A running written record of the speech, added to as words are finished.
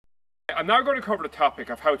I'm now going to cover the topic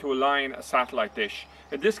of how to align a satellite dish.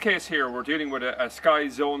 In this case here, we're dealing with a Sky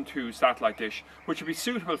Zone 2 satellite dish, which would be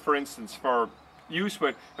suitable, for instance, for use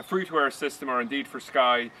with a free-to-air system, or indeed for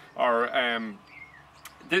Sky, or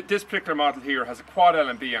this particular model here has a quad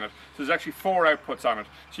LNB in it, so there's actually 4 outputs on it.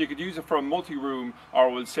 So you could use it for a multi-room, or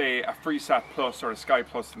we'll say a FreeSat Plus or a Sky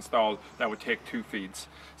Plus install that would take 2 feeds.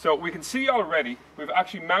 So we can see already we've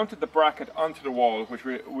actually mounted the bracket onto the wall, which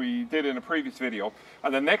we did in a previous video.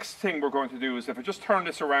 And the next thing we're going to do is, if I just turn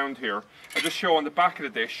this around here, I just show on the back of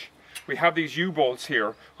the dish, we have these U-bolts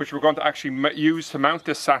here, which we're going to actually use to mount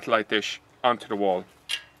this satellite dish onto the wall.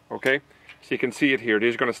 Okay? So you can see it here,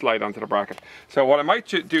 these are going to slide onto the bracket. So what I might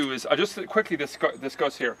do is, I'll just quickly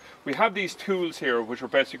discuss here. We have these tools here which we're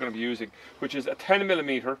basically going to be using, which is a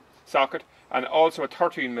 10mm socket and also a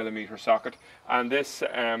 13mm socket, and this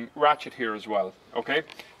ratchet here as well. Okay,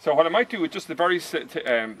 so what I might do is just the very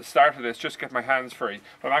start of this, just get my hands free.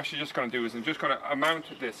 What I'm actually just going to do is I'm just going to mount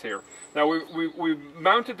this here. Now we've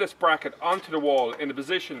mounted this bracket onto the wall in a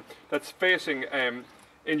position that's facing,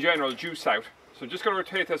 in general, due south. So I'm just going to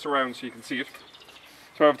rotate this around so you can see it.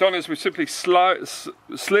 So what I've done is we've simply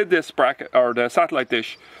slid this bracket, or the satellite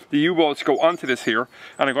dish, the U-bolts go onto this here,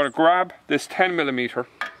 and I'm going to grab this 10mm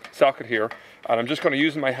socket here, and I'm just going to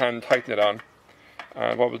use my hand, tighten it on.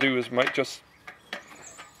 And what we'll do is might just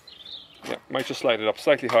slide it up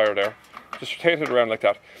slightly higher there. Just rotate it around like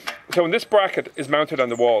that. So when this bracket is mounted on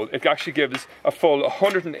the wall, it actually gives a full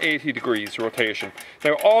 180 degrees rotation.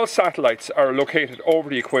 Now all satellites are located over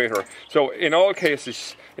the equator, so in all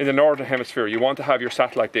cases in the northern hemisphere you want to have your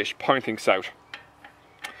satellite dish pointing south.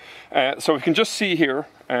 So we can just see here,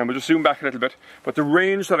 and we'll just zoom back a little bit, but the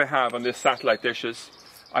range that I have on this satellite dish is,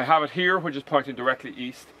 I have it here which is pointing directly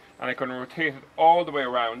east, and I can rotate it all the way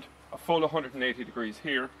around a full 180 degrees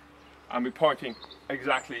here, and be pointing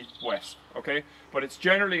exactly west, okay? But it's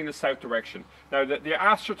generally in the south direction. Now the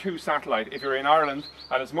Astra 2 satellite, if you're in Ireland,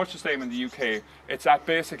 and it's much the same in the UK, it's at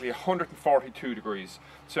basically 142 degrees.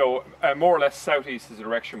 So more or less southeast is the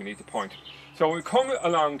direction we need to point. So when we come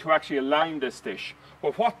along to actually align this dish,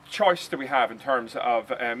 well, what choice do we have in terms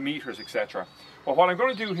of meters, etc.? Well, what I'm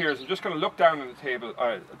going to do here is I'm just going to look down on the table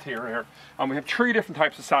here, and we have 3 different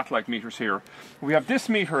types of satellite meters here. We have this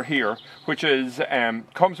meter here, which is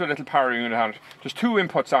comes with a little power unit on it. There's 2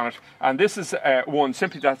 inputs on it, and this is one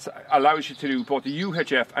simply that allows you to do both the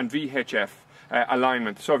UHF and VHF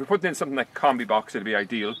alignment. So if you're putting in something like a combi box, it'd be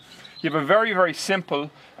ideal. You have a very, very simple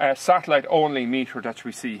satellite only meter that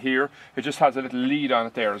we see here. It just has a little lead on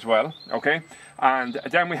it there as well, okay? And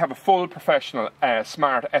then we have a full professional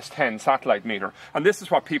smart S10 satellite meter. And this is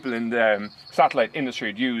what people in the satellite industry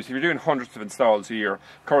would use. If you're doing hundreds of installs a year,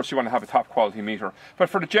 of course you want to have a top quality meter. But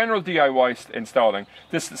for the general DIY installing,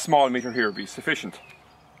 this small meter here would be sufficient.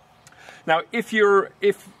 Now, if you're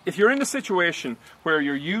in the situation where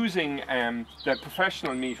you're using the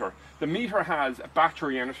professional meter, the meter has a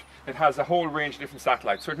battery in it, it has a whole range of different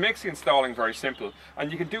satellites, so it makes the installing very simple,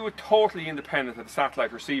 and you can do it totally independent of the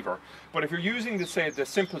satellite receiver. But if you're using the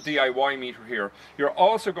simple DIY meter here, you're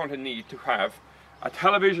also going to need to have a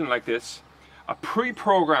television like this, a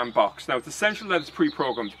pre-programmed box. Now it's essential that it's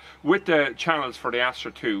pre-programmed with the channels for the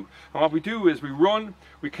Astra 2, and what we do is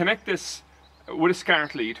we connect this with a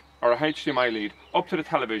SCART lead or a HDMI lead up to the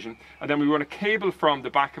television, and then we run a cable from the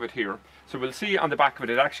back of it here. So we'll see on the back of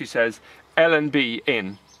it, it actually says LNB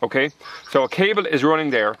in, okay? So a cable is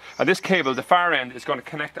running there, and this cable, the far end, is going to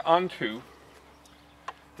connect onto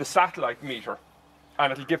the satellite meter,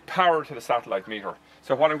 and it'll give power to the satellite meter.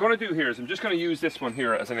 So what I'm going to do here is I'm just going to use this one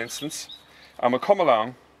here as an instance, and we'll come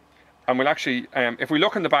along, and we'll actually, if we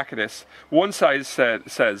look on the back of this, one side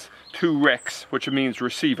says 2 REX, which means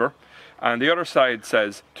receiver, and the other side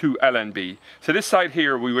says 2 LNB. So this side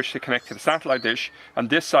here we wish to connect to the satellite dish,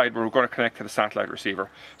 and this side we're going to connect to the satellite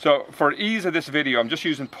receiver. So for ease of this video, I'm just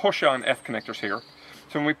using push-on F connectors here.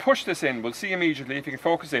 So when we push this in, we'll see immediately, if you can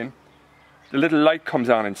focus in, the little light comes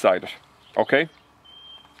on inside it, okay?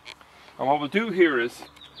 And what we'll do here is,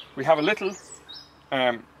 we have a little,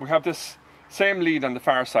 we have this same lead on the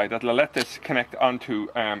far side that'll let this connect onto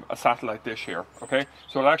a satellite dish here, okay?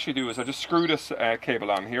 So what I'll actually do is I'll just screw this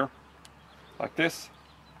cable on here, like this.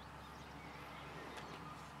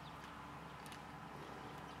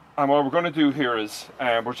 And what we're going to do here is,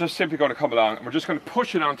 we're just simply going to come along and we're just going to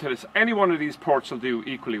push it onto this. Any one of these ports will do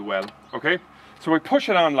equally well, okay? So we push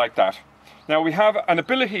it on like that. Now we have an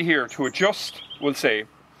ability here to adjust, we'll say,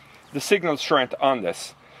 the signal strength on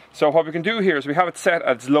this. So what we can do here is we have it set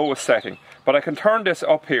at its lowest setting, but I can turn this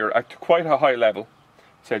up here at quite a high level.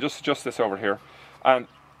 Say, just adjust this over here, and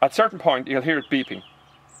at a certain point you'll hear it beeping.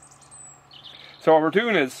 So what we're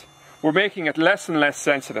doing is we're making it less and less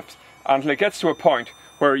sensitive until it gets to a point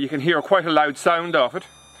where you can hear quite a loud sound of it.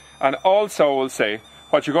 And also, we'll say,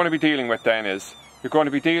 what you're going to be dealing with then is, you're going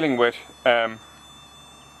to be dealing with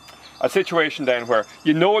a situation then where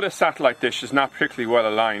you know the satellite dish is not particularly well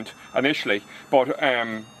aligned initially, but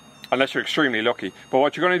unless you're extremely lucky. But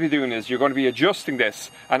what you're going to be doing is you're going to be adjusting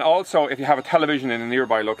this, and also if you have a television in a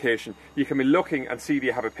nearby location, you can be looking and see that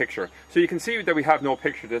you have a picture. So you can see that we have no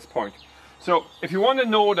picture at this point. So if you want to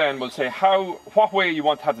know then, we'll say what way you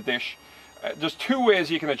want to have the dish. There's two ways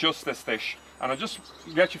you can adjust this dish, and I'll just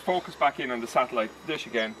get you focused back in on the satellite dish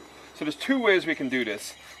again. So there's two ways we can do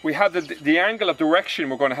this. We have the angle of direction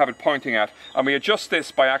we're going to have it pointing at, and we adjust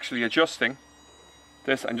this by actually adjusting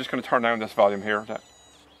this. I'm just going to turn down this volume here.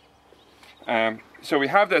 So we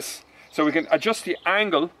have this, so we can adjust the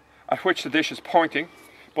angle at which the dish is pointing,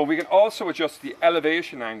 but we can also adjust the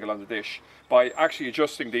elevation angle on the dish by actually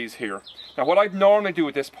adjusting these here. Now what I'd normally do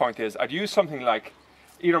at this point is I'd use something like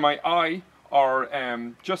either my eye or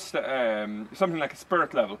just something like a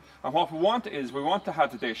spirit level. And what we want is, we want to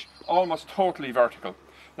have the dish almost totally vertical.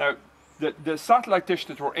 Now, the satellite dish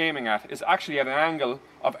that we're aiming at is actually at an angle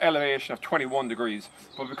of elevation of 21 degrees.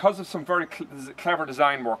 But because of some very clever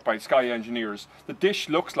design work by Sky engineers, the dish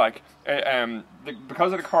looks like,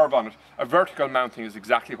 because of the curve on it, a vertical mounting is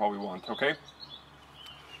exactly what we want, okay?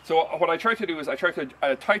 So what I try to do is I try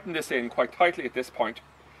to tighten this in quite tightly at this point,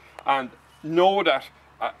 and know that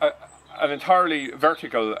an entirely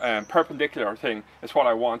vertical perpendicular thing is what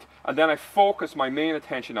I want, and then I focus my main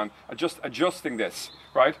attention on just adjusting this,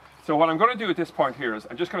 right? So what I'm going to do at this point here is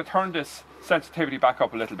I'm just going to turn this sensitivity back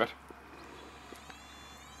up a little bit.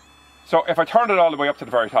 So if I turn it all the way up to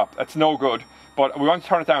the very top, that's no good, but we want to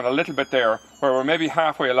turn it down a little bit there, where we're maybe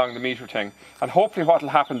halfway along the meter thing, and hopefully what will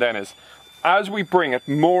happen then is, as we bring it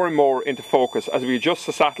more and more into focus, as we adjust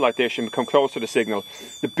the satellite dish and become close to the signal,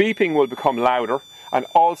 the beeping will become louder, and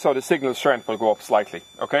also the signal strength will go up slightly,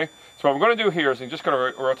 okay? So what I'm going to do here is I'm just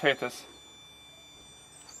going to rotate this.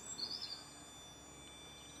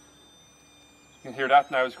 You can hear that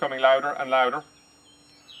now, it's becoming louder and louder.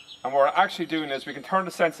 And what we're actually doing is we can turn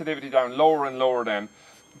the sensitivity down lower and lower then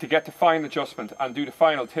to get the fine adjustment and do the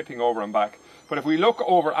final tipping over and back. But if we look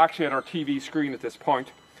over actually at our TV screen at this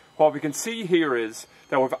point, what we can see here is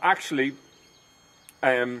that we've actually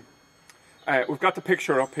we've got the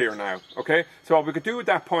picture up here now, okay? So what we could do at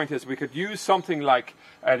that point is we could use something like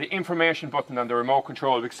the information button on the remote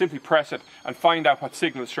control. We could simply press it and find out what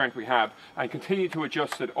signal strength we have and continue to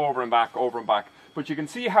adjust it over and back, over and back. But you can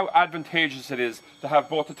see how advantageous it is to have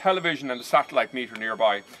both the television and the satellite meter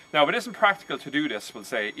nearby. Now, it isn't practical to do this, we'll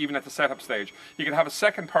say, even at the setup stage. You can have a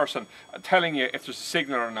second person telling you if there's a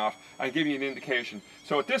signal or not and give you an indication.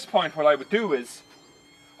 So at this point, what I would do is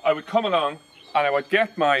I would come along and I would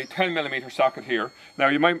get my 10mm socket here. Now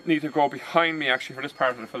you might need to go behind me actually for this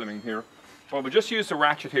part of the filming here. But we'll just use the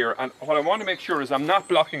ratchet here, and what I want to make sure is I'm not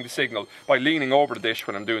blocking the signal by leaning over the dish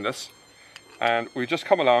when I'm doing this. And we just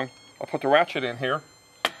come along, I'll put the ratchet in here,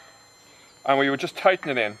 and we would just tighten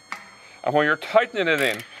it in. And when you're tightening it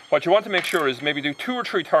in, what you want to make sure is maybe do 2 or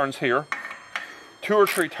 3 turns here, 2 or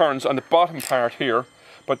 3 turns on the bottom part here,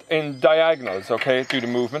 but in diagonals, okay, do the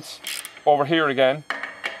movements. Over here again,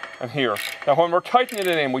 and here. Now when we're tightening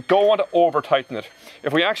it in, we don't want to over tighten it.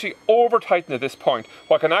 If we actually over tighten at this point,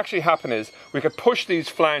 what can actually happen is we could push these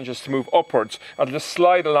flanges to move upwards and just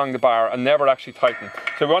slide along the bar and never actually tighten.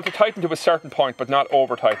 So we want to tighten to a certain point but not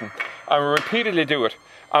over tighten. And we repeatedly do it.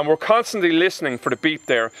 And we're constantly listening for the beep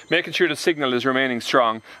there, making sure the signal is remaining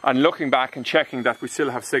strong and looking back and checking that we still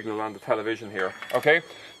have signal on the television here, okay?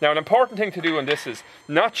 Now an important thing to do on this is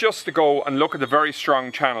not just to go and look at the very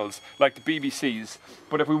strong channels like the BBC's,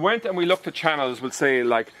 but if we went and we looked at channels, we'll say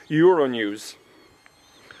like Euronews,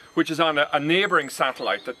 which is on a neighbouring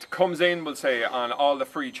satellite that comes in, we'll say, on all the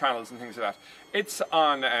free channels and things like that. It's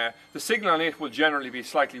on, the signal on it will generally be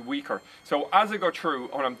slightly weaker. So as I go through,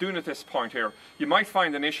 when I'm doing at this point here, you might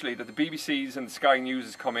find initially that the BBC's and the Sky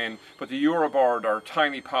News's come in, but the Eurobird or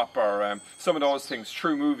Tiny Pop or some of those things,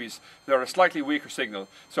 True Movies, they're a slightly weaker signal.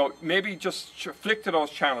 So maybe just flick to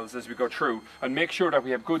those channels as we go through and make sure that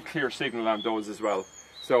we have good clear signal on those as well.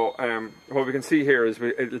 So what we can see here is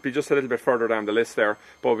it'll be just a little bit further down the list there,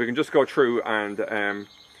 but we can just go through and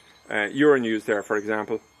Euronews there, for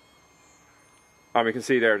example, and we can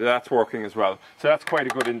see there that that's working as well. So that's quite a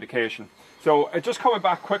good indication. So just coming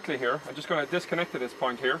back quickly here, I'm just going to disconnect at this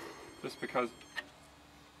point here, just because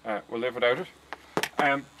we'll live without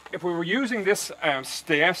it. If we were using this the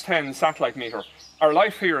S10 satellite meter, our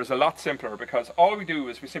life here is a lot simpler because all we do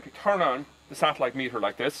is we simply turn on the satellite meter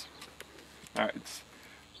like this.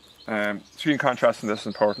 Screen contrast in this is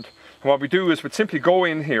important. And what we do is we'd simply go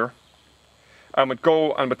in here and would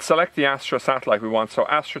go and would select the Astra satellite we want, so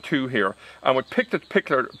Astra 2 here, and would pick the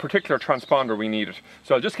particular transponder we needed.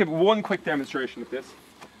 So I'll just give one quick demonstration of this,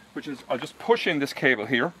 which is I'll just push in this cable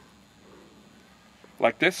here,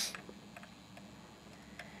 like this,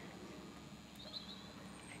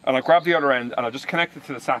 and I'll grab the other end and I'll just connect it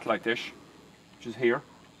to the satellite dish, which is here.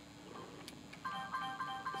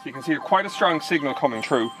 So you can see quite a strong signal coming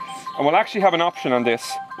through, and we'll actually have an option on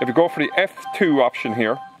this. If you go for the F2 option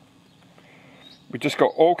here, we just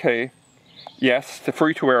go OK, yes, to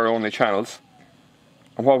free-to-air only channels.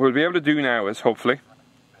 And what we'll be able to do now is, hopefully,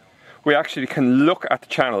 we actually can look at the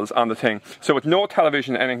channels on the thing. So with no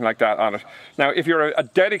television, anything like that on it. Now, if you're a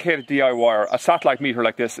dedicated DIYer, a satellite meter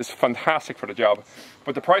like this is fantastic for the job.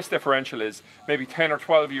 But the price differential is maybe 10 or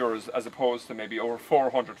 12 euros as opposed to maybe over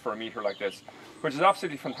 400 for a meter like this, which is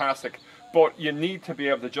absolutely fantastic. But you need to be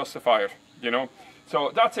able to justify it, you know.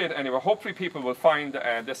 So that's it anyway. Hopefully people will find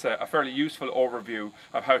this a fairly useful overview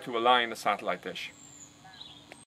of how to align a satellite dish.